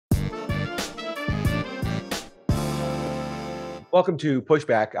Welcome to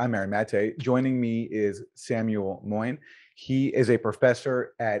Pushback. I'm Aaron Maté. Joining me is Samuel Moyn. He is a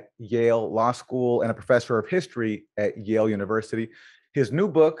professor at Yale Law School and a professor of history at Yale University. His new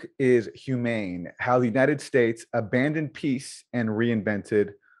book is Humane: How the United States Abandoned Peace and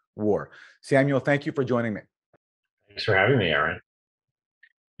Reinvented War. Samuel, thank you for joining me. Thanks for having me, Aaron.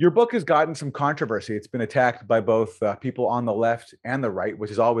 Your book has gotten some controversy. It's been attacked by both people on the left and the right, which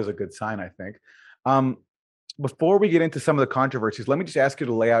is always a good sign, I think. Um, Before we get into some of the controversies, let me just ask you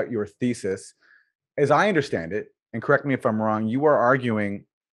to lay out your thesis. As I understand it, and correct me if I'm wrong, you are arguing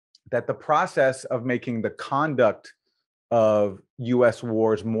that the process of making the conduct of US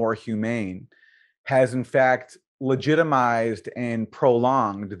wars more humane has in fact legitimized and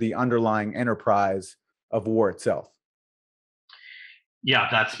prolonged the underlying enterprise of war itself. Yeah,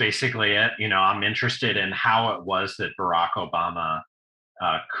 that's basically it. I'm interested in how it was that Barack Obama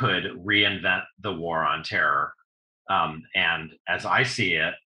could reinvent the war on terror. And as I see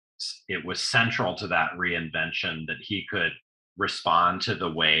it, it was central to that reinvention that he could respond to the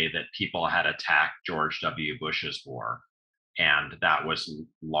way that people had attacked George W. Bush's war. And that was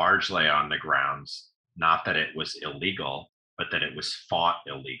largely on the grounds, not that it was illegal, but that it was fought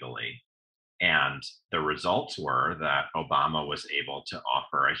illegally. And the results were that Obama was able to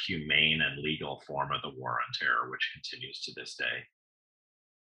offer a humane and legal form of the war on terror, which continues to this day.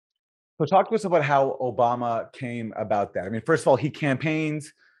 So talk to us about how Obama came about that. I mean, first of all, he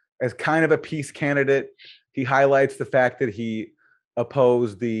campaigns as kind of a peace candidate. He highlights the fact that he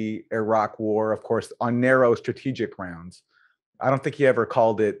opposed the Iraq war, of course, on narrow strategic grounds. I don't think he ever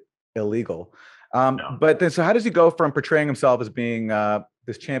called it illegal. No. But then, so how does he go from portraying himself as being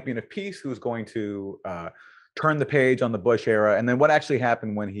this champion of peace who's going to turn the page on the Bush era? And then what actually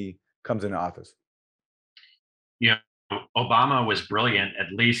happened when he comes into office? You Obama was brilliant,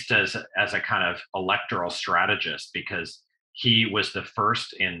 at least as a kind of electoral strategist, because he was the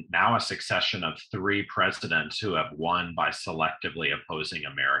first in now a succession of three presidents who have won by selectively opposing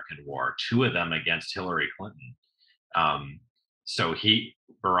American war, two of them against Hillary Clinton. Um, so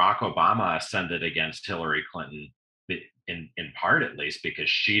Barack Obama ascended against Hillary Clinton in part at least because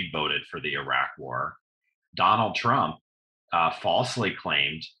she'd voted for the Iraq war. Donald Trump falsely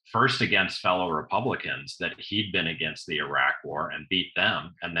claimed, first against fellow Republicans, that he'd been against the Iraq war and beat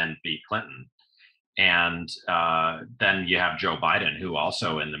them, and then beat Clinton. And then you have Joe Biden, who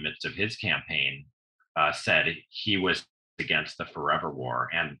also, in the midst of his campaign, said he was against the forever war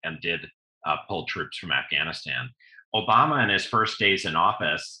and did pull troops from Afghanistan. Obama, in his first days in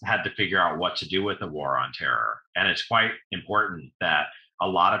office, had to figure out what to do with the war on terror. And it's quite important that a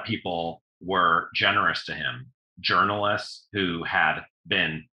lot of people were generous to him. Journalists who had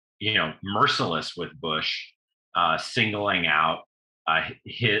been, merciless with Bush, singling out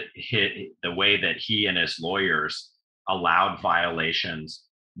the way that he and his lawyers allowed violations,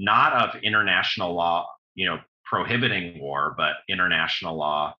 not of international law, prohibiting war, but international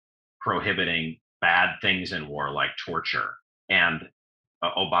law prohibiting bad things in war like torture. And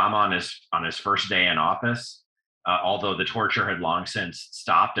Obama on his first day in office, although the torture had long since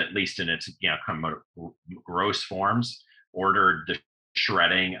stopped, at least in its kind of gross forms, ordered the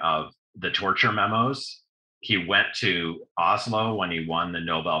shredding of the torture memos. He went to Oslo when he won the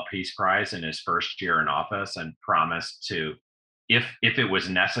Nobel Peace Prize in his first year in office and promised to, if it was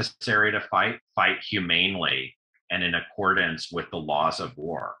necessary to fight humanely and in accordance with the laws of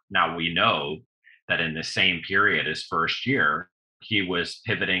war. Now we know that in the same period, his first year, he was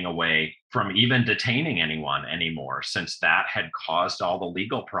pivoting away from even detaining anyone anymore, since that had caused all the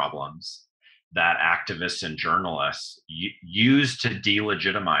legal problems that activists and journalists used to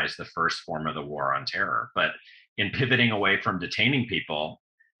delegitimize the first form of the war on terror. But in pivoting away from detaining people,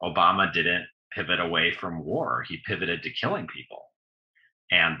 Obama didn't pivot away from war. He pivoted to killing people.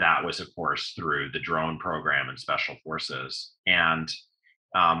 And that was, of course, through the drone program and special forces. And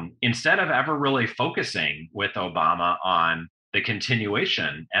instead of ever really focusing with Obama on the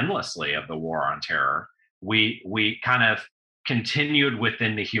continuation endlessly of the war on terror, we kind of continued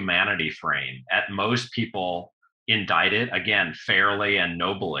within the humanity frame. At most, people indicted, again, fairly and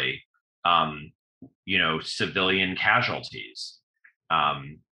nobly, civilian casualties.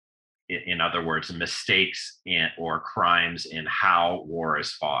 Um, in other words, mistakes or crimes in how war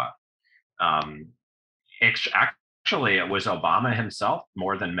is fought. Um, Actually, it was Obama himself,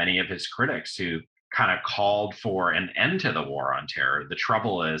 more than many of his critics, who kind of called for an end to the war on terror. The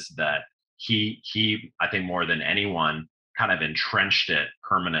trouble is that he, I think, more than anyone, kind of entrenched it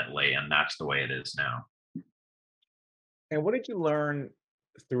permanently, and that's the way it is now. And what did you learn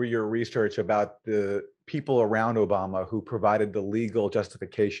through your research about the people around Obama who provided the legal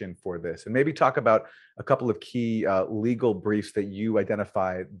justification for this, and maybe talk about a couple of key legal briefs that you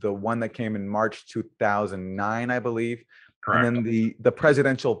identified. The one that came in March 2009, I believe, and Correct. then the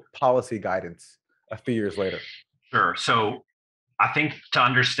presidential policy guidance a few years later. Sure. So I think to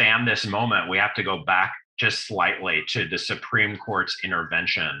understand this moment, we have to go back just slightly to the Supreme Court's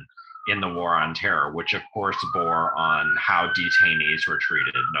intervention in the War on Terror, which of course bore on how detainees were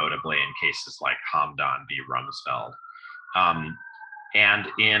treated, notably in cases like Hamdan v. Rumsfeld. Um, and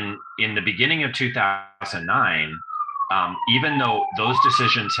in the beginning of 2009, even though those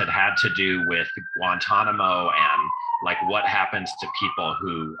decisions had to do with Guantanamo and like what happens to people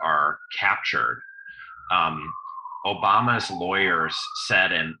who are captured, um, Obama's lawyers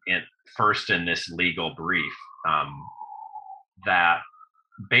said first in this legal brief that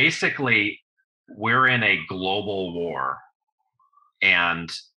basically we're in a global war,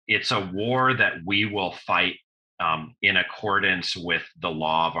 and it's a war that we will fight in accordance with the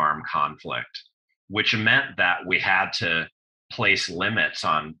law of armed conflict, which meant that we had to place limits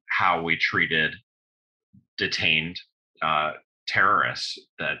on how we treated detained terrorists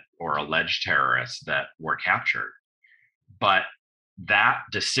or alleged terrorists that were captured. But that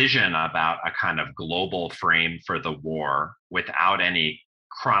decision about a kind of global frame for the war without any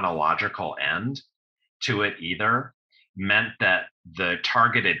chronological end to it either meant that the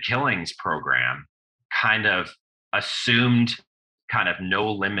targeted killings program kind of assumed kind of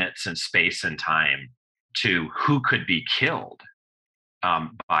no limits in space and time to who could be killed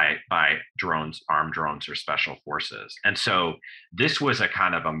by drones, armed drones, or special forces. And so this was a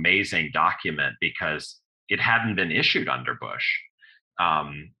kind of amazing document because it hadn't been issued under Bush.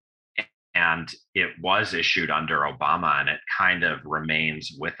 And it was issued under Obama, and it kind of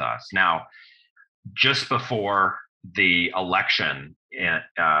remains with us. Now, just before the election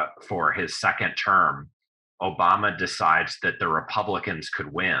for his second term, Obama decides that the Republicans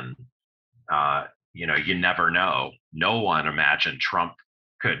could win. You never know. No one imagined Trump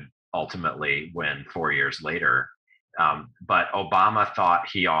could ultimately win 4 years later. But Obama thought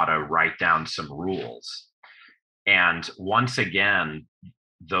he ought to write down some rules. And once again,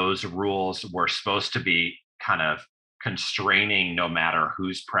 those rules were supposed to be kind of constraining no matter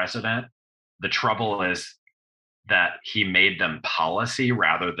who's president. The trouble is that he made them policy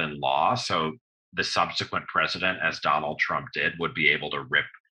rather than law. So the subsequent president, as Donald Trump did, would be able to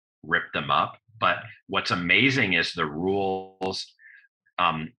rip them up. But what's amazing is the rules,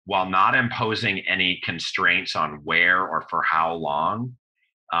 while not imposing any constraints on where or for how long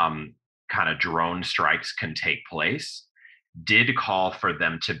kind of drone strikes can take place, did call for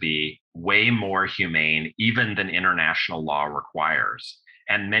them to be way more humane, even than international law requires.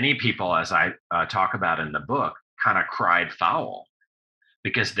 And many people, as I talk about in the book, kind of cried foul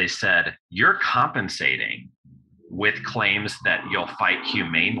because they said, you're compensating with claims that you'll fight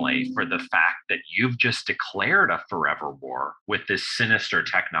humanely for the fact that you've just declared a forever war with this sinister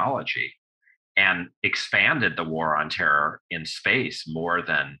technology and expanded the war on terror in space more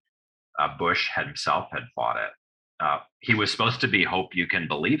than Bush himself had fought it. He was supposed to be hope you can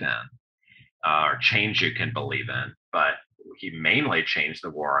believe in, or change you can believe in, but he mainly changed the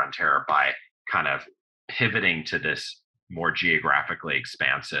war on terror by kind of pivoting to this more geographically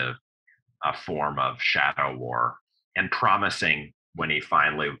expansive form of shadow war, and promising when he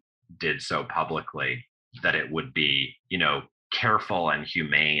finally did so publicly that it would be, careful and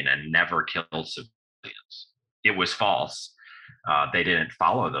humane and never kill civilians. It was false. They didn't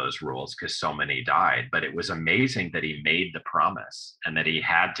follow those rules because so many died, but it was amazing that he made the promise and that he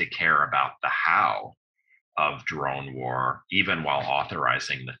had to care about the how of drone war, even while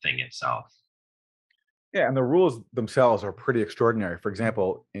authorizing the thing itself. Yeah, and the rules themselves are pretty extraordinary. For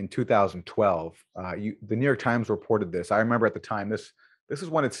example, in 2012, the New York Times reported this. I remember at the time, this is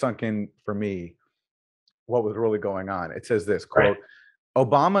when it sunk in for me what was really going on. It says this, quote,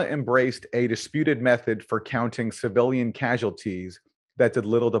 Obama embraced a disputed method for counting civilian casualties that did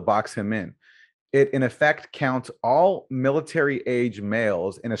little to box him in. It, in effect, counts all military-age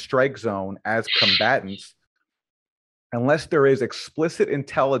males in a strike zone as combatants unless there is explicit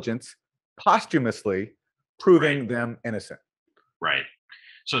intelligence posthumously proving them innocent. Right.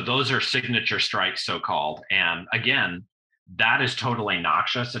 So those are signature strikes, so-called. And again, that is totally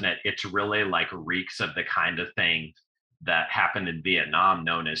noxious, and it's really like reeks of the kind of thing that happened in Vietnam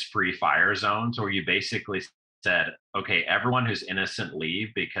known as free fire zones, where you basically said, okay, everyone who's innocent leave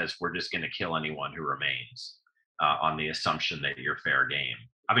because we're just going to kill anyone who remains on the assumption that you're fair game.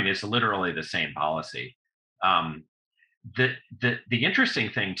 I mean, it's literally the same policy. The interesting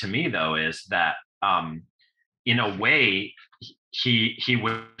thing to me, though, is that in a way, he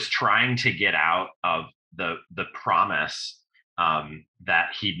was trying to get out of the promise that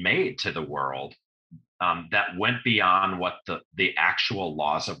he made to the world that went beyond what the actual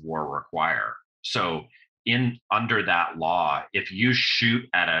laws of war require. So in under that law, if you shoot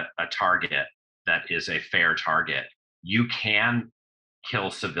at a target that is a fair target, you can kill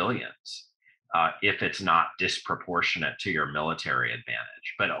civilians if it's not disproportionate to your military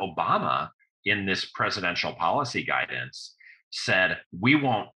advantage. But Obama, in this presidential policy guidance, said we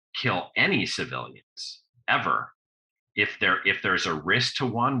won't kill any civilians ever. If there's a risk to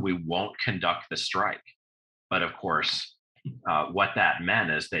one, we won't conduct the strike. But of course, what that meant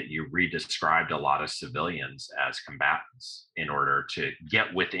is that you re-described a lot of civilians as combatants in order to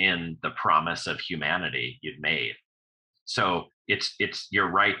get within the promise of humanity you'd made. So it's you're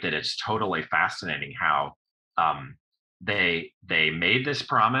right that it's totally fascinating how they made this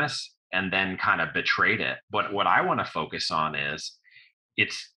promise and then kind of betrayed it. But what I want to focus on is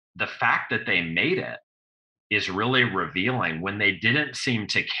it's the fact that they made it is really revealing when they didn't seem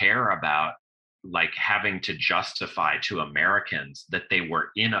to care about like having to justify to Americans that they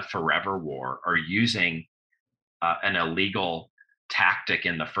were in a forever war or using an illegal tactic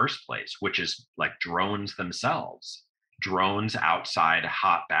in the first place, which is like drones themselves, drones outside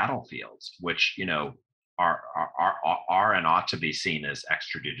hot battlefields, which are and ought to be seen as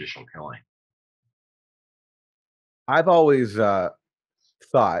extrajudicial killing. I've always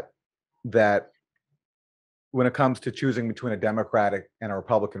thought that when it comes to choosing between a Democratic and a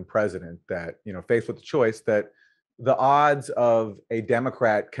Republican president, that, faced with the choice, that the odds of a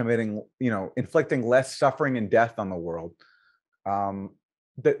Democrat committing, inflicting less suffering and death on the world,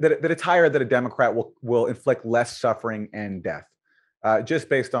 that it's higher that a Democrat will inflict less suffering and death, just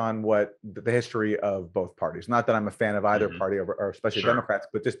based on what the history of both parties. Not that I'm a fan of either Mhm. party, or especially Sure. Democrats,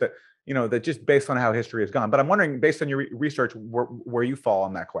 but just that, that just based on how history has gone. But I'm wondering, based on your research, where you fall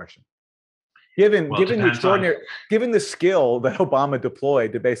on that question. Given Well, it given the depends on. extraordinary given the skill that Obama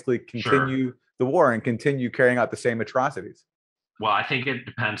deployed to basically Sure. continue the war and continue carrying out the same atrocities. Well, I think it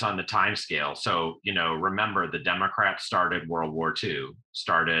depends on the time scale. So, remember the Democrats started World War II,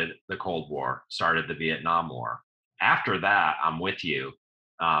 started the Cold War, started the Vietnam War. After that, I'm with you,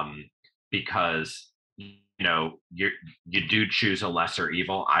 because you do choose a lesser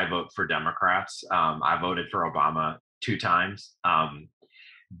evil. I vote for Democrats. I voted for Obama 2 times,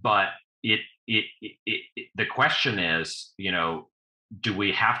 but the question is, do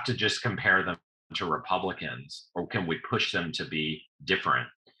we have to just compare them to Republicans, or can we push them to be different,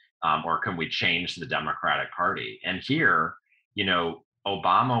 or can we change the Democratic Party? And here,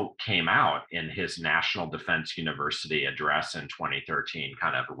 Obama came out in his National Defense University address in 2013,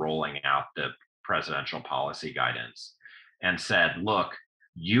 kind of rolling out the presidential policy guidance, and said, "Look,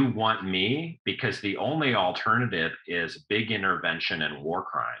 you want me because the only alternative is big intervention and war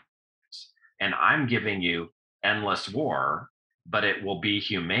crimes, and I'm giving you endless war, but it will be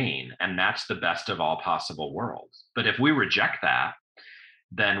humane. And that's the best of all possible worlds. But if we reject that,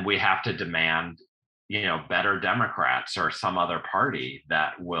 then we have to demand, better Democrats or some other party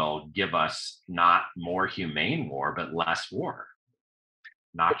that will give us not more humane war, but less war.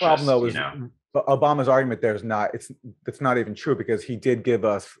 The Not problem just, though is Obama's argument there is not it's not even true, because he did give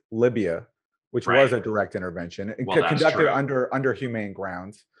us Libya, which was right. a direct intervention and Well, that's conducted true. under humane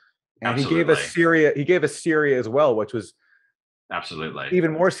grounds. And Absolutely. He gave us Syria as well, which was Absolutely.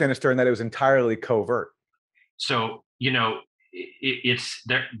 even more sinister in that it was entirely covert. So, it's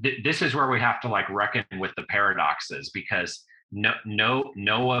there. This is where we have to like reckon with the paradoxes, because no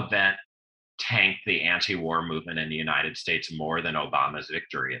event tanked the anti-war movement in the United States more than Obama's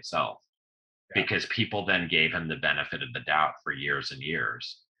victory itself, Yeah. because people then gave him the benefit of the doubt for years and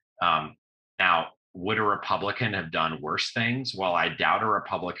years. Now, would a Republican have done worse things? Well, I doubt a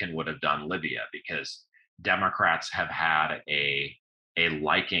Republican would have done Libya, because Democrats have had a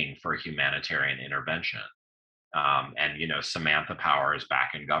liking for humanitarian intervention. And Samantha Power is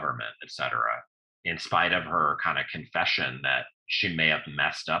back in government, et cetera, in spite of her kind of confession that she may have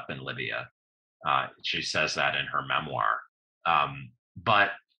messed up in Libya. She says that in her memoir.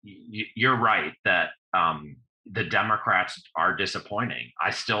 But you're right that the Democrats are disappointing.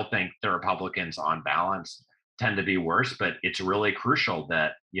 I still think the Republicans, on balance, tend to be worse, but it's really crucial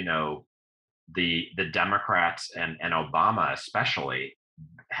that the Democrats and Obama especially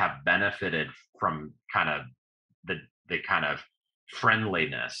have benefited from kind of the kind of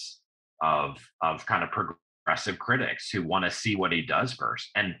friendliness of kind of progressive critics who want to see what he does first.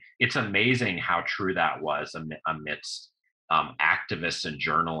 And it's amazing how true that was amidst activists and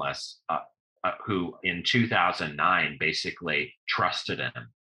journalists who in 2009 basically trusted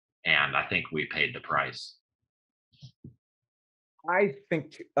him. And I think we paid the price. I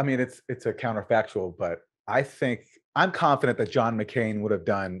think, I mean, it's a counterfactual, but I think I'm confident that John McCain would have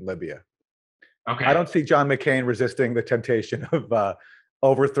done Libya. I Okay. don't see John McCain resisting the temptation of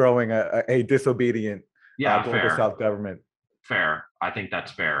overthrowing a disobedient Yeah, global fair. South government. Fair. I think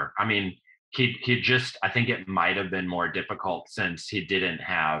that's fair. I mean, he just I think it might have been more difficult since he didn't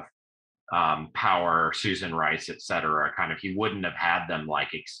have Power, Susan Rice, et cetera. Kind of, he wouldn't have had them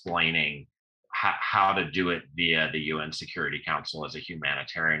like explaining how to do it via the UN Security Council as a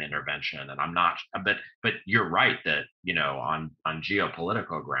humanitarian intervention. And I'm not, but you're right that on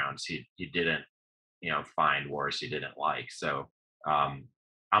geopolitical grounds, he didn't find wars he didn't like. So um,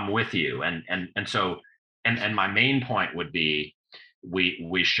 I'm with you, and so and my main point would be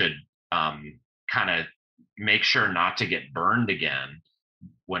we should kind of make sure not to get burned again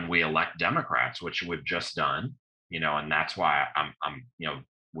when we elect Democrats, which we've just done, and that's why I'm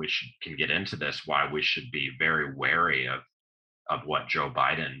we can get into this, why we should be very wary of what Joe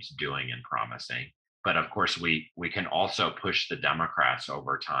Biden's doing and promising. But of course, we can also push the Democrats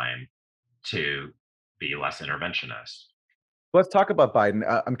over time to be less interventionist. Let's talk about Biden.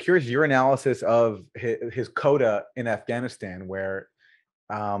 I'm curious your analysis of his coda in Afghanistan, where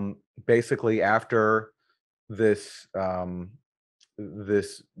basically after this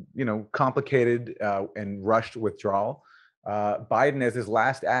this complicated and rushed withdrawal, Biden, as his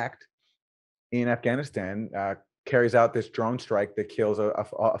last act in Afghanistan, carries out this drone strike that kills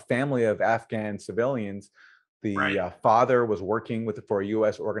a family of Afghan civilians. The Right. father was working for a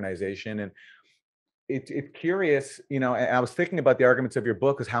U.S. organization, and it's curious, and I was thinking about the arguments of your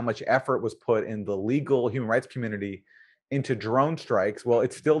book is how much effort was put in the legal human rights community into drone strikes. Well,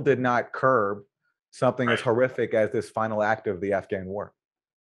 it still did not curb something as Right. horrific as this final act of the Afghan war.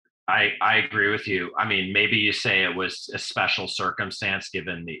 I agree with you. I mean, maybe you say it was a special circumstance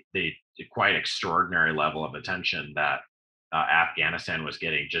given the quite extraordinary level of attention that Afghanistan was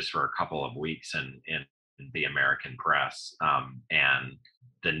getting just for a couple of weeks in the American press, and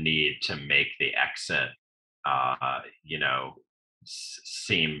the need to make the exit, you know,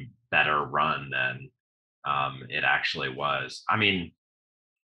 seem better run than it actually was. I mean,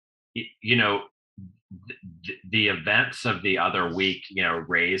 you know, the events of the other week,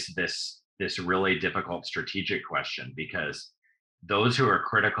 raise this really difficult strategic question, because those who are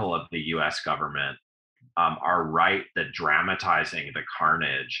critical of the U.S. government are right that dramatizing the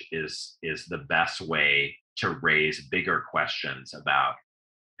carnage is the best way to raise bigger questions about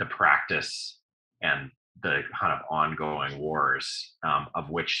the practice and the kind of ongoing wars, of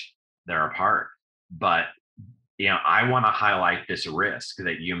which they're a part. But I want to highlight this risk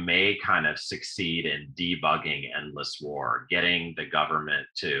that you may kind of succeed in debugging endless war, getting the government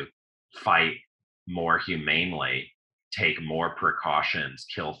to fight more humanely, take more precautions,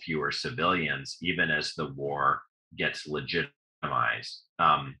 kill fewer civilians, even as the war gets legitimized.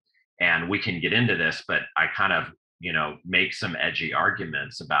 And we can get into this, but I kind of, make some edgy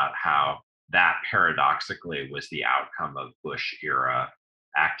arguments about how that paradoxically was the outcome of Bush era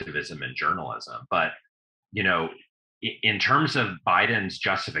activism and journalism. But you know, in terms of Biden's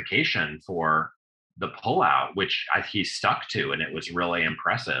justification for the pullout, which he stuck to, and it was really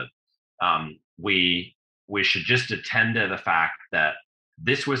impressive, we should just attend to the fact that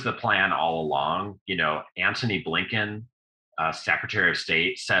this was the plan all along. Antony Blinken, Secretary of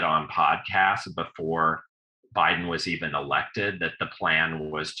State, said on podcasts before Biden was even elected that the plan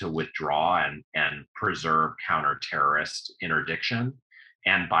was to withdraw and preserve counter-terrorist interdiction.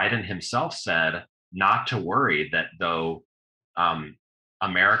 And Biden himself said not to worry, that though um,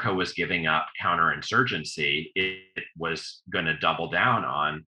 America was giving up counterinsurgency, it was going to double down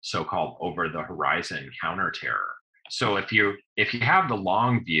on so-called over-the-horizon counterterror. So if you have the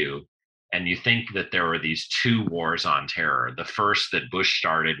long view and you think that there were these two wars on terror, the first that Bush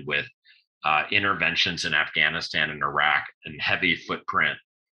started with interventions in Afghanistan and Iraq and heavy footprint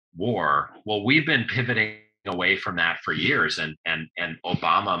war, well, we've been pivoting away from that for years, and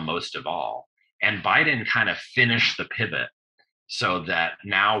Obama most of all. And Biden kind of finished the pivot so that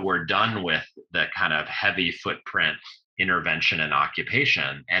now we're done with the kind of heavy footprint intervention and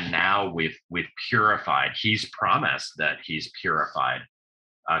occupation, and now we've purified. He's promised that he's purified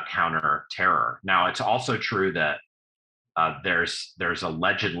counter terror. Now it's also true that there's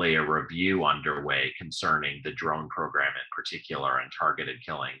allegedly a review underway concerning the drone program in particular and targeted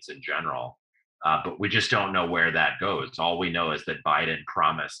killings in general. But we just don't know where that goes. All we know is that Biden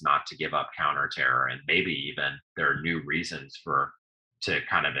promised not to give up counterterror, and maybe even there are new reasons to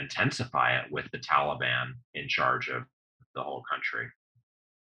kind of intensify it with the Taliban in charge of the whole country.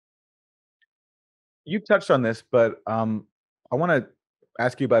 You touched on this, but I want to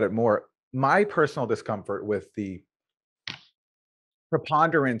ask you about it more. My personal discomfort with the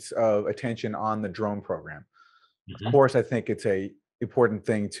preponderance of attention on the drone program. Of Mhm. course, I think it's a important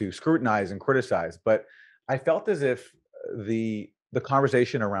thing to scrutinize and criticize, but I felt as if the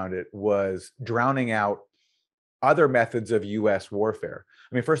conversation around it was drowning out other methods of US warfare.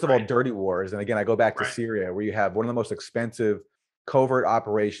 I mean, first of all, Right, dirty wars, and again, I go back to right. Syria, where you have one of the most expensive covert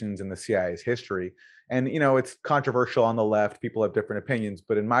operations in the CIA's history. And it's controversial on the left. People have different opinions,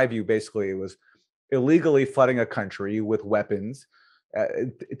 but in my view, basically, it was illegally flooding a country with weapons uh,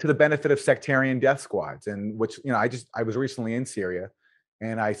 to the benefit of sectarian death squads. And which I was recently in Syria,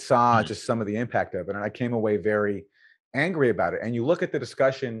 and I saw Mhm. just some of the impact of it, and I came away very angry about it. And you look at the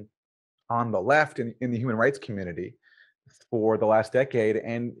discussion on the left in the human rights community for the last decade,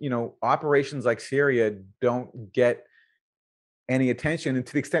 and operations like Syria don't get any attention, and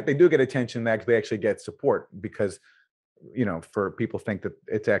to the extent they do get attention, they actually get support because for people think that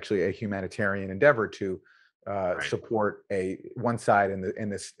it's actually a humanitarian endeavor to Right. support a one side in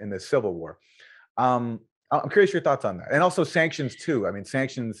this civil war. I'm curious your thoughts on that, and also sanctions too. I mean,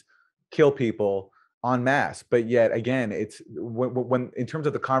 sanctions kill people en masse, but yet again, it's when in terms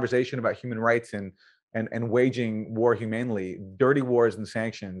of the conversation about human rights and waging war humanely, dirty wars and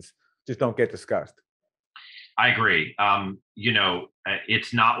sanctions just don't get discussed. I agree.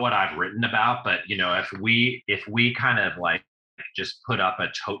 It's not what I've written about, but if we kind of like just put up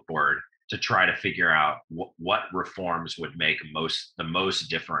a tote board to try to figure out what reforms would make the most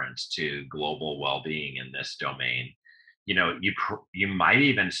difference to global well-being in this domain, you might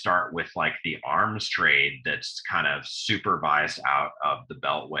even start with like the arms trade that's kind of supervised out of the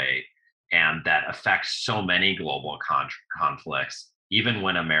Beltway, and that affects so many global conflicts, even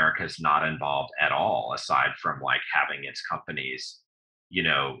when America's not involved at all, aside from like having its companies,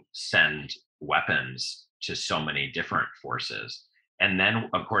 send weapons to so many different forces. And then,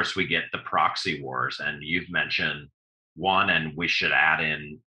 of course, we get the proxy wars, and you've mentioned one, and we should add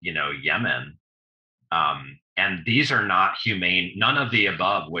in, Yemen. And these are not humane. None of the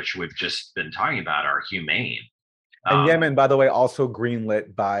above, which we've just been talking about, are humane. And Um, Yemen, by the way, also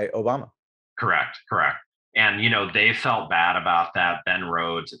greenlit by Obama. Correct, correct. And they felt bad about that, Ben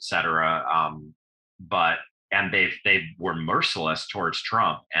Rhodes, et cetera. But and they were merciless towards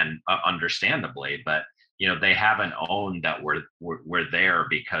Trump, and understandably, but they haven't owned that we're there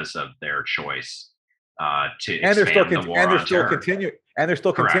because of their choice to And they're still expand the war and they're on still terror. continuing and they're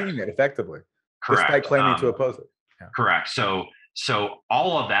still Correct, continuing it effectively, despite correct. claiming to oppose it. Yeah. Correct. So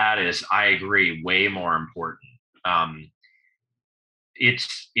all of that is, I agree, way more important. Um,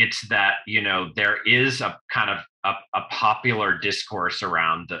 it's that there is a kind of a popular discourse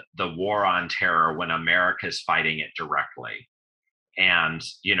around the war on terror when America's fighting it directly, and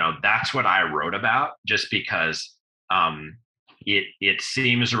that's what I wrote about, just because it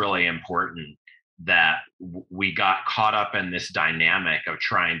seems really important that we got caught up in this dynamic of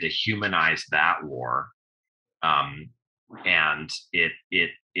trying to humanize that war. um, and it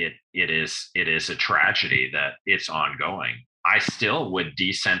is a tragedy that it's ongoing. I still would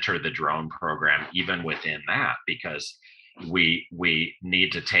decenter the drone program even within that, because we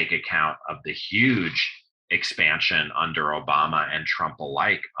need to take account of the huge expansion under Obama and Trump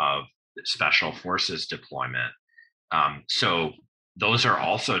alike of special forces deployment. So those are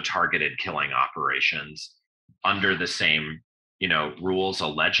also targeted killing operations under the same rules,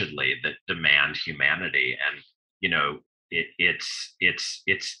 allegedly, that demand humanity. And it's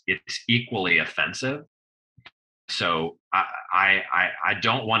equally offensive. So I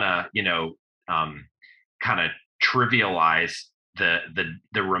don't want to kind of trivialize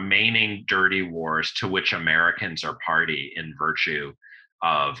the remaining dirty wars to which Americans are party, in virtue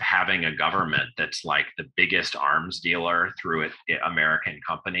of having a government that's like the biggest arms dealer through American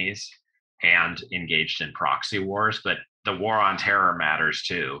companies, and engaged in proxy wars. But the war on terror matters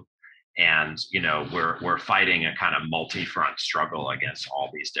too, and we're fighting a kind of multi-front struggle against all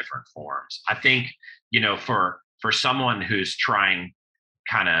these different forms. I think for someone who's trying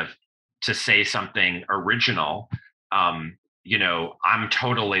kind of to say something original, I'm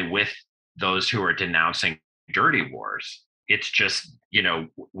totally with those who are denouncing dirty wars. It's just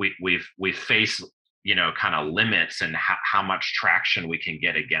we face kind of limits, and how much traction we can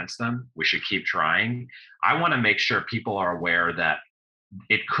get against them. We should keep trying. I want to make sure people are aware that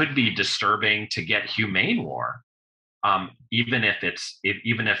it could be disturbing to get humane war, even if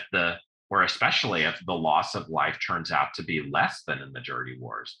the or especially if the loss of life turns out to be less than in the dirty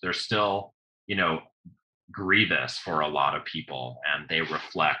wars. They're still you know grievous for a lot of people, and they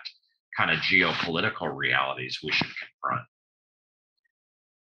reflect kind of geopolitical realities we should confront.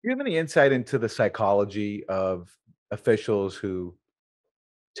 Do you have any insight into the psychology of officials who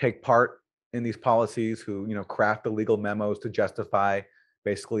take part in these policies who, craft the legal memos to justify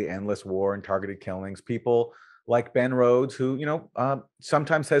basically endless war and targeted killings. People like Ben Rhodes, who,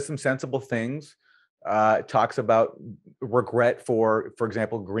 sometimes says some sensible things, talks about regret for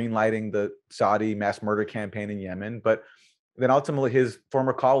example, greenlighting the Saudi mass murder campaign in Yemen. But then ultimately his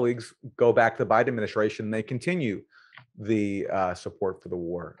former colleagues go back to the Biden administration and they continue the support for the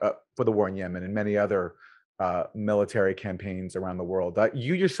war in Yemen and many other military campaigns around the world.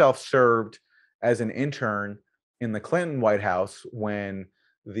 You yourself served as an intern in the Clinton White House when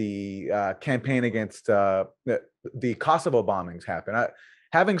the campaign against the Kosovo bombings happened.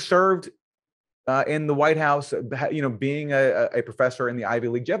 Having served in the White House, being a professor in the Ivy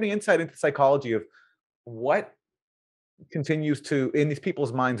League, do you have any insight into the psychology of what continues to, in these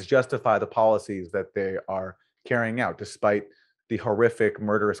people's minds, justify the policies that they are carrying out despite the horrific,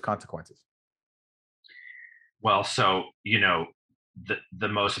 murderous consequences? Well, so, the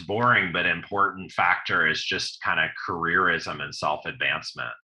most boring but important factor is just kind of careerism and self-advancement.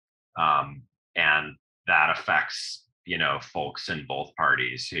 And that affects, folks in both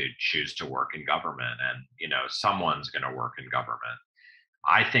parties who choose to work in government. And, someone's going to work in government.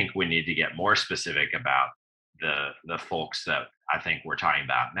 I think we need to get more specific about the folks that I think we're talking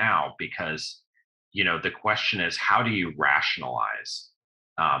about now, because the question is, how do you rationalize?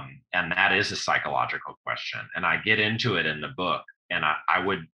 And that is a psychological question, and I get into it in the book. And I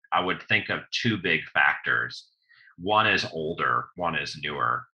would think of two big factors. One is older, one is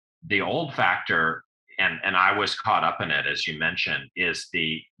newer. The old factor, and I was caught up in it, as you mentioned, is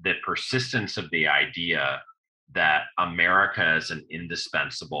the persistence of the idea that America is an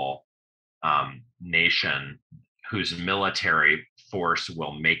indispensable nation whose military force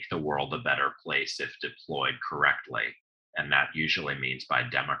will make the world a better place if deployed correctly. And that usually means by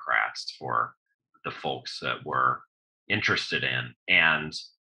Democrats, for the folks that we're interested in. And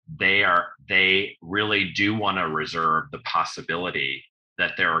they really do want to reserve the possibility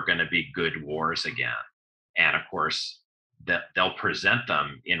that there are going to be good wars again. And of course, that they'll present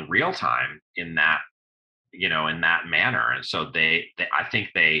them in real time in that, in that manner. And so I think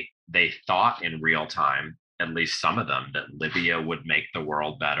they thought in real time, at least some of them, that Libya would make the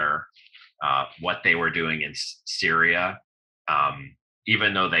world better. What they were doing in Syria,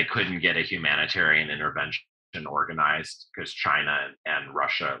 even though they couldn't get a humanitarian intervention organized because China and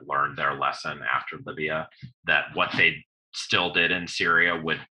Russia learned their lesson after Libya, that what they still did in Syria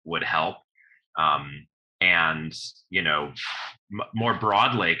would help. And more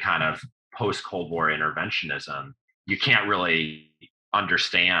broadly, kind of post Cold War interventionism, you can't really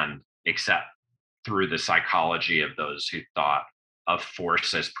understand except through the psychology of those who thought of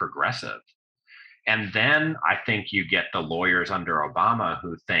force as progressive. And then I think you get the lawyers under Obama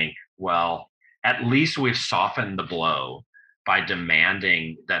who think, well, at least we've softened the blow by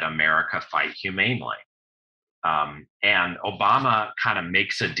demanding that America fight humanely. And Obama kind of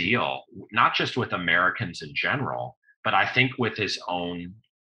makes a deal, not just with Americans in general, but I think with his own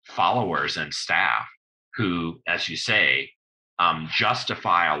followers and staff who, as you say,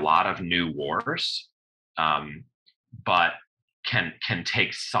 justify a lot of new wars, but can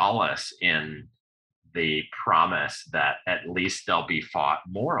take solace in the promise that at least they'll be fought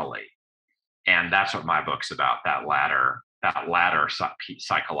morally. And that's what my book's about, that latter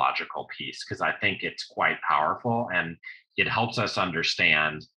psychological piece, because I think it's quite powerful and it helps us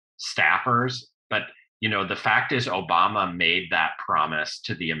understand staffers. But the fact is, Obama made that promise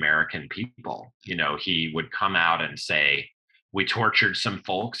to the American people. He would come out and say, we tortured some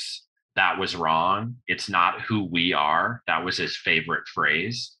folks. That was wrong. It's not who we are. That was his favorite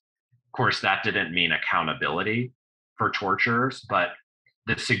phrase. Of course, that didn't mean accountability for torturers, but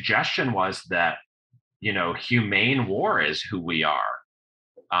the suggestion was that, humane war is who we are.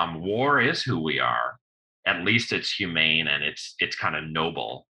 War is who we are. At least it's humane and it's kind of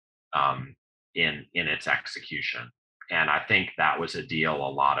noble in its execution. And I think that was a deal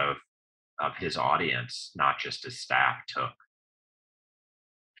a lot of his audience, not just his staff, took.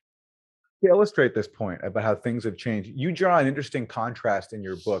 To illustrate this point about how things have changed, you draw an interesting contrast in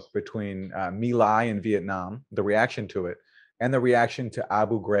your book between My Lai in Vietnam, the reaction to it, and the reaction to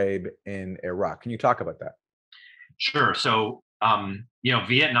Abu Ghraib in Iraq. Can you talk about that? Sure. So,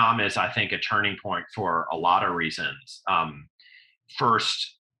 Vietnam is, I think, a turning point for a lot of reasons.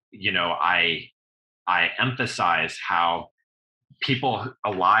 First, I emphasize how people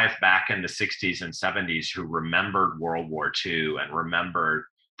alive back in the 60s and 70s who remembered World War II and remembered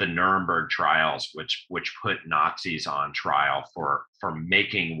the Nuremberg trials, which put Nazis on trial for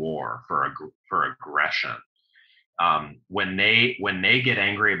making war, for aggression. When they get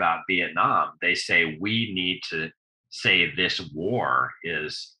angry about Vietnam, they say we need to say this war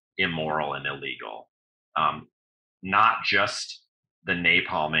is immoral and illegal. Um, Not just the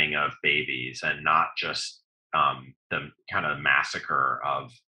napalming of babies and not just the kind of massacre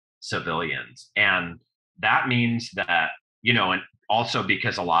of civilians. And that means that, and also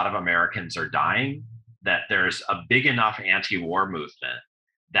because a lot of Americans are dying, that there's a big enough anti war movement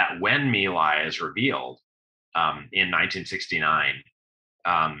that when My Lai is revealed in 1969,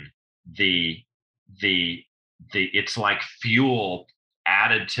 um, the the it's like fuel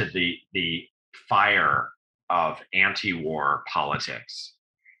added to the fire of anti-war politics,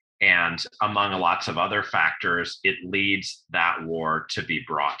 and among lots of other factors, it leads that war to be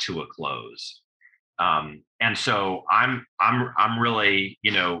brought to a close. And so I'm really,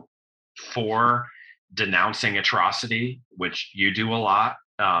 for denouncing atrocity, which you do a lot,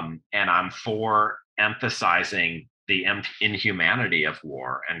 and I'm for emphasizing the inhumanity of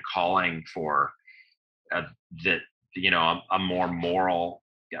war and calling for uh, that a more moral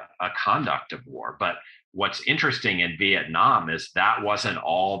a conduct of war. But what's interesting in Vietnam is that wasn't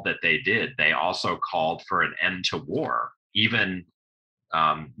all that they did. They also called for an end to war, even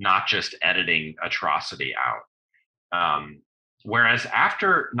not just editing atrocity out. Whereas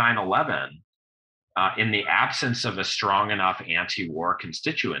after 9/11, in the absence of a strong enough anti-war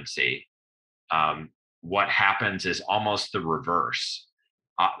constituency, um, what happens is almost the reverse.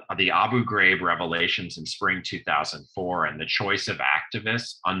 The Abu Ghraib revelations in spring 2004 and the choice of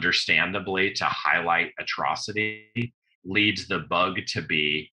activists, understandably, to highlight atrocity leads the bug to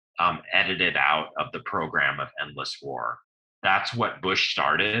be edited out of the program of endless war. That's what Bush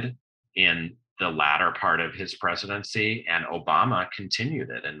started in the latter part of his presidency, and Obama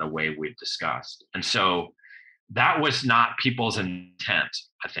continued it in the way we've discussed. And so that was not people's intent,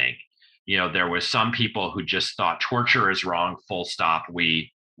 I think. There was some people who just thought torture is wrong, full stop.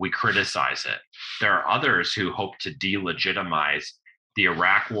 We criticize it. There are others who hope to delegitimize the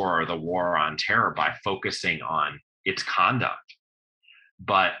Iraq war or the war on terror by focusing on its conduct.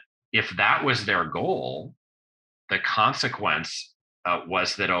 But if that was their goal, the consequence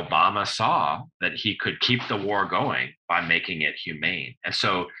was that Obama saw that he could keep the war going by making it humane. And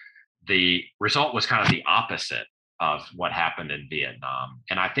so the result was kind of the opposite of what happened in Vietnam.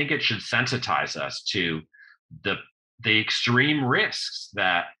 And I think it should sensitize us to the extreme risks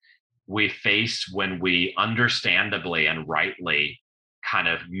that we face when we understandably and rightly kind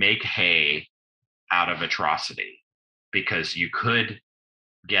of make hay out of atrocity, because you could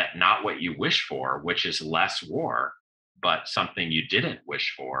get not what you wish for, which is less war, but something you didn't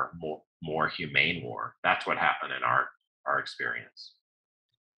wish for, more humane war. That's what happened in our experience.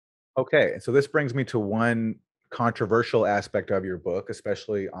 Okay, so this brings me to one controversial aspect of your book,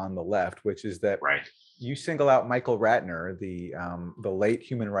 especially on the left, which is that Right. you single out Michael Ratner, the late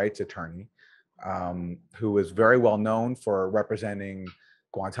human rights attorney, who was very well known for representing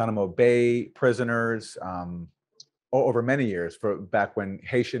Guantanamo Bay prisoners over many years, for back when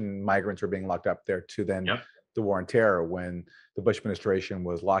Haitian migrants were being locked up there, to then Yep. the war on terror when the Bush administration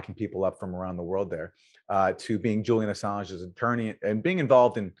was locking people up from around the world there, to being Julian Assange's attorney and being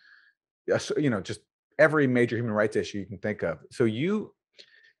involved in just every major human rights issue you can think of. So you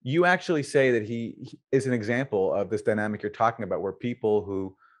actually say that he is an example of this dynamic you're talking about, where people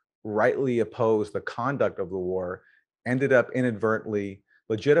who rightly oppose the conduct of the war ended up inadvertently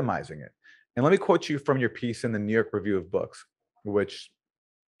legitimizing it. And let me quote you from your piece in the New York Review of Books, which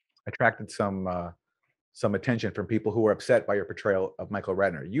attracted some attention from people who were upset by your portrayal of Michael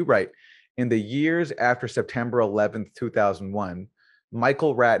Ratner. You write, in the years after September 11th, 2001,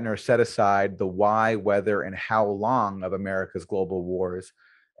 Michael Ratner set aside the why, whether, and how long of America's global wars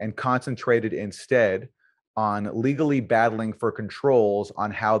and concentrated instead on legally battling for controls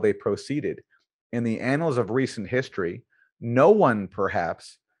on how they proceeded. In the annals of recent history, no one,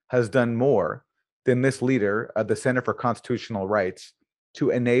 perhaps, has done more than this leader of the Center for Constitutional Rights to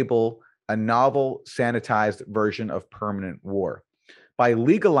enable a novel, sanitized version of permanent war. By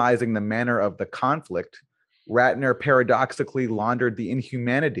legalizing the manner of the conflict, Ratner paradoxically laundered the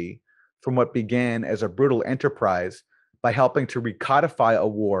inhumanity from what began as a brutal enterprise by helping to recodify a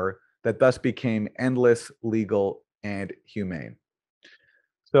war that thus became endless, legal, and humane.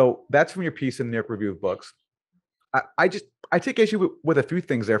 So that's from your piece in the New York Review of Books. I take issue with a few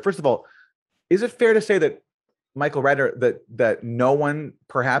things there. First of all, is it fair to say that Michael Ratner, that no one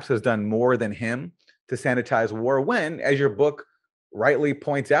perhaps has done more than him to sanitize war, when, as your book rightly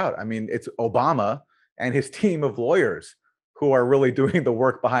points out, I mean, it's Obama and his team of lawyers who are really doing the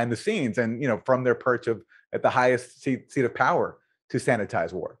work behind the scenes, and from their perch of at the highest seat of power to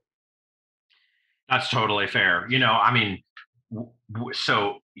sanitize war. That's totally fair.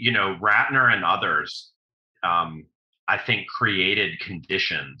 So Ratner and others, I think, created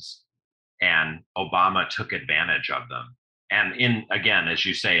conditions, and Obama took advantage of them. And in, again, as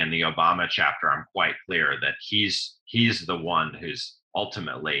you say in the Obama chapter, I'm quite clear that he's the one who's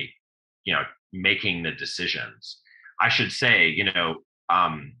ultimately, making the decisions. I should say,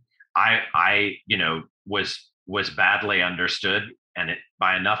 I was badly understood, and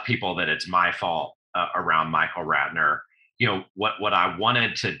by enough people that it's my fault, around Michael Ratner. What I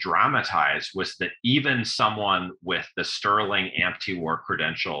wanted to dramatize was that even someone with the sterling anti-war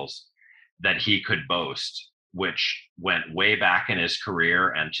credentials that he could boast, which went way back in his career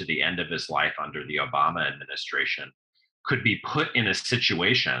and to the end of his life under the Obama administration, could be put in a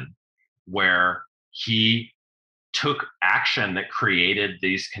situation where he took action that created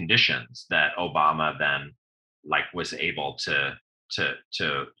these conditions that Obama then was able to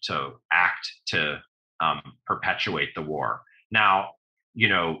act to perpetuate the war. Now,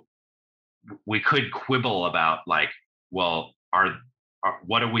 we could quibble about well,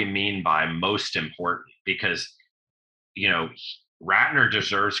 what do we mean by most important? Because Ratner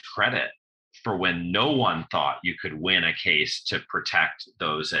deserves credit for when no one thought you could win a case to protect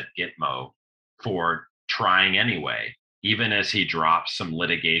those at Gitmo, for trying anyway, even as he dropped some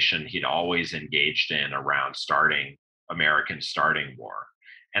litigation he'd always engaged in around Americans starting war.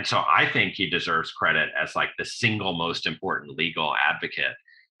 And so I think he deserves credit as the single most important legal advocate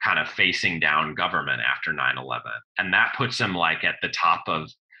kind of facing down government after 9/11. And that puts him at the top of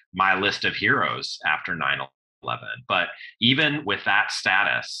my list of heroes after 9/11. But even with that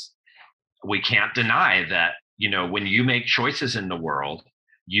status, we can't deny that, when you make choices in the world,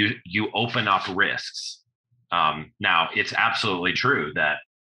 you open up risks. Now, it's absolutely true that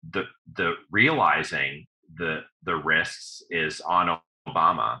the realizing the risks is on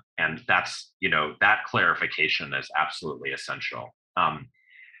Obama, and that's that clarification is absolutely essential.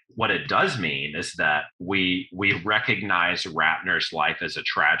 What it does mean is that we recognize Ratner's life as a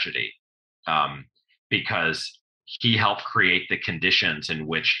tragedy, because he helped create the conditions in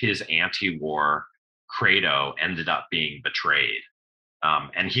which his anti-war credo ended up being betrayed.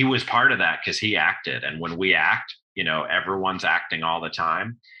 And he was part of that because he acted. And when we act, everyone's acting all the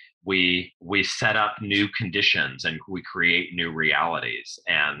time. We set up new conditions and we create new realities.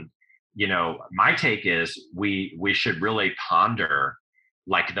 And my take is we should really ponder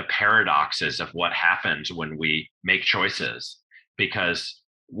the paradoxes of what happens when we make choices, because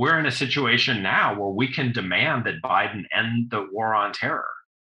we're in a situation now where we can demand that Biden end the war on terror.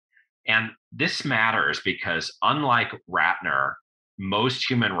 And this matters because, unlike Ratner, most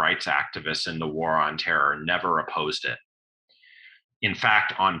human rights activists in the war on terror never opposed it. In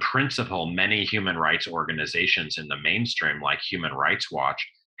fact, on principle, many human rights organizations in the mainstream, like Human Rights Watch,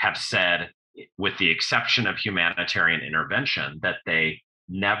 have said, with the exception of humanitarian intervention, that they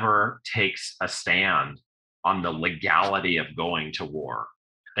never takes a stand on the legality of going to war.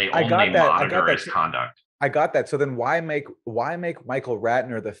 They I only got that. I got monitor that. his conduct. I got that. So then why make Michael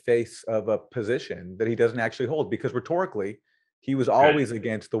Ratner the face of a position that he doesn't actually hold? Because rhetorically, he was Good, always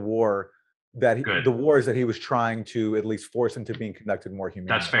against the war good. the wars that he was trying to at least force into being conducted more That's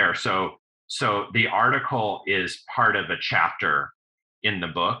humanely. fair. So the article is part of a chapter in the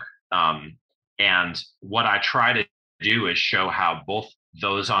book, and what I try to do is show how both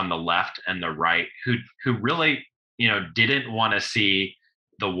those on the left and the right, who really didn't want to see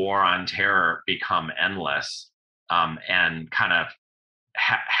the war on terror become endless, and kind of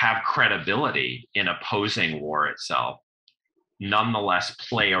have credibility in opposing war itself, nonetheless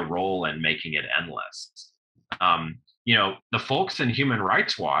play a role in making it endless. The folks in Human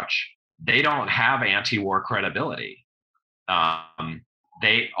Rights Watch, they don't have anti-war credibility.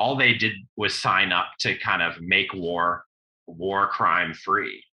 All they did was sign up to kind of make war crime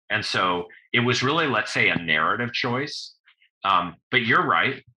free, and so it was really, let's say, a narrative choice. But you're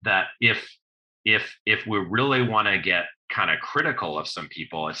right that if we really want to get kind of critical of some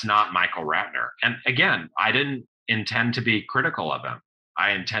people, it's not Michael Ratner. And again, I didn't intend to be critical of him.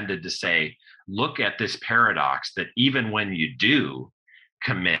 I intended to say, look at this paradox that even when you do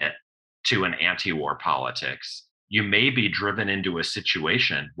commit to an anti-war politics, you may be driven into a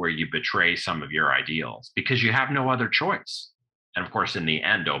situation where you betray some of your ideals because you have no other choice. And of course, in the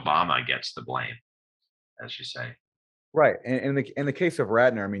end, Obama gets the blame, as you say. Right. And in the case of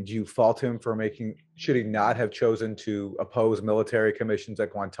Ratner, I mean, do you fault him for should he not have chosen to oppose military commissions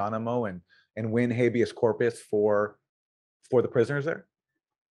at Guantanamo and win habeas corpus for the prisoners there?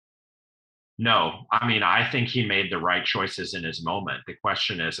 No, I mean, I think he made the right choices in his moment. The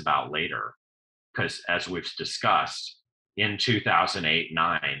question is about later, because as we've discussed, in 2008,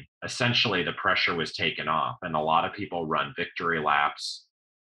 9, essentially the pressure was taken off, and a lot of people run victory laps,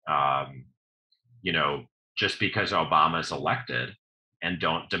 um, just because Obama's elected, and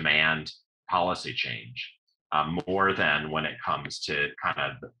don't demand policy change, more than when it comes to kind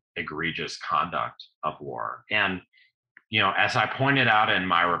of egregious conduct of war. And as I pointed out in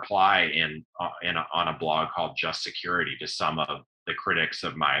my reply on a blog called Just Security to some of the critics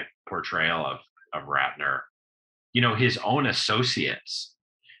of my portrayal of Ratner, his own associates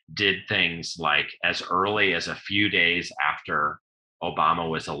did things like, as early as a few days after Obama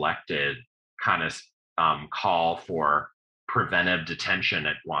was elected, kind of call for preventive detention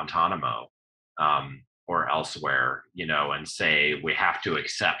at Guantanamo, or elsewhere, and say we have to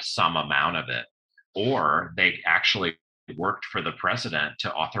accept some amount of it. Or they actually worked for the president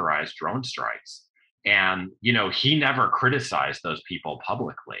to authorize drone strikes. And, he never criticized those people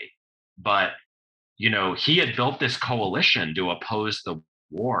publicly, but, he had built this coalition to oppose the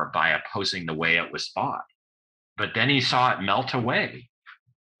war by opposing the way it was fought. But then he saw it melt away.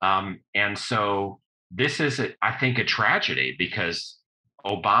 And so this is, I think, a tragedy, because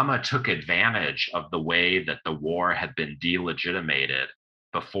Obama took advantage of the way that the war had been delegitimated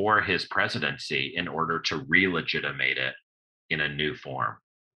before his presidency in order to re-legitimate it in a new form.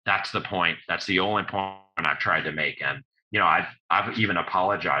 That's the point. That's the only point I've tried to make. And, I've even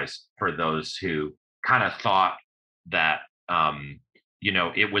apologized for those who kind of thought that,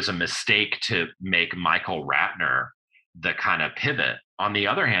 it was a mistake to make Michael Ratner the kind of pivot. On the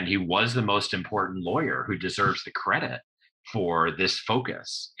other hand, he was the most important lawyer who deserves the credit for this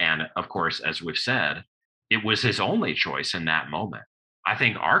focus. And of course, as we've said, it was his only choice in that moment. I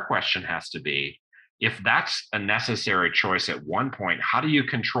think our question has to be, if that's a necessary choice at one point, how do you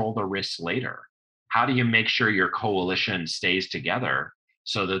control the risks later? How do you make sure your coalition stays together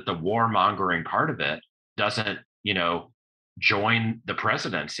so that the warmongering part of it doesn't, join the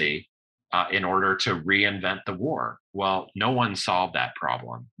presidency in order to reinvent the war? Well, no one solved that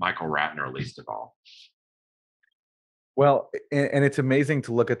problem, Michael Ratner least of all. Well, and it's amazing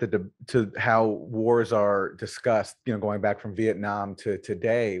to look at to how wars are discussed, going back from Vietnam to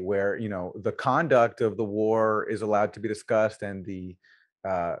today, where, the conduct of the war is allowed to be discussed, and the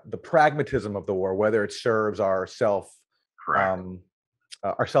pragmatism of the war, whether it serves Correct.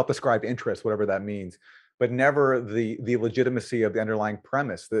 our self-described interests, whatever that means, but never the legitimacy of the underlying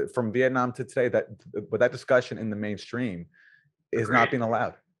premise. That from Vietnam to today, that discussion in the mainstream is not Agreed. being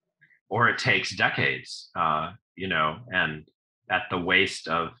allowed. Or it takes decades, and at the waste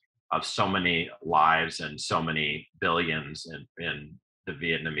of so many lives and so many billions in the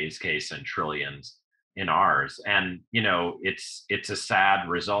Vietnamese case and trillions in ours. And it's a sad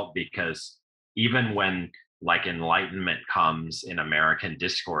result, because even when like enlightenment comes in American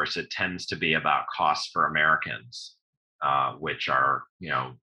discourse, it tends to be about costs for Americans, which are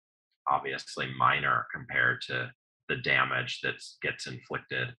obviously minor compared to the damage that gets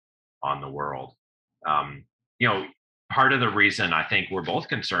inflicted on the world. Um, you know, Part of the reason I think we're both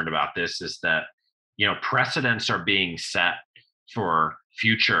concerned about this is that precedents are being set for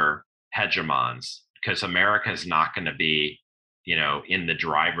future hegemons, because America is not going to be in the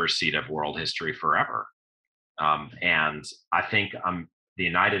driver's seat of world history forever. And I think the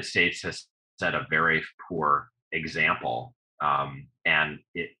United States has set a very poor example. And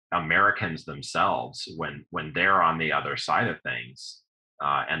Americans themselves, when they're on the other side of things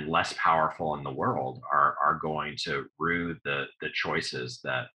and less powerful in the world, are going to rue the choices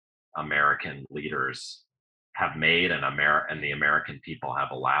that American leaders have made, and the American people have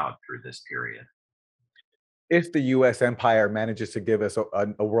allowed through this period. If the U.S. empire manages to give us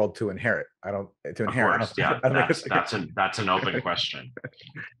a world to inherit, to Of inherit. course, yeah, I don't that's an open question.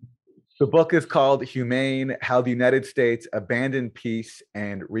 The book is called Humane: How the United States Abandoned Peace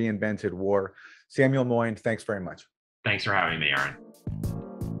and Reinvented War. Samuel Moyn, thanks very much. Thanks for having me, Aaron.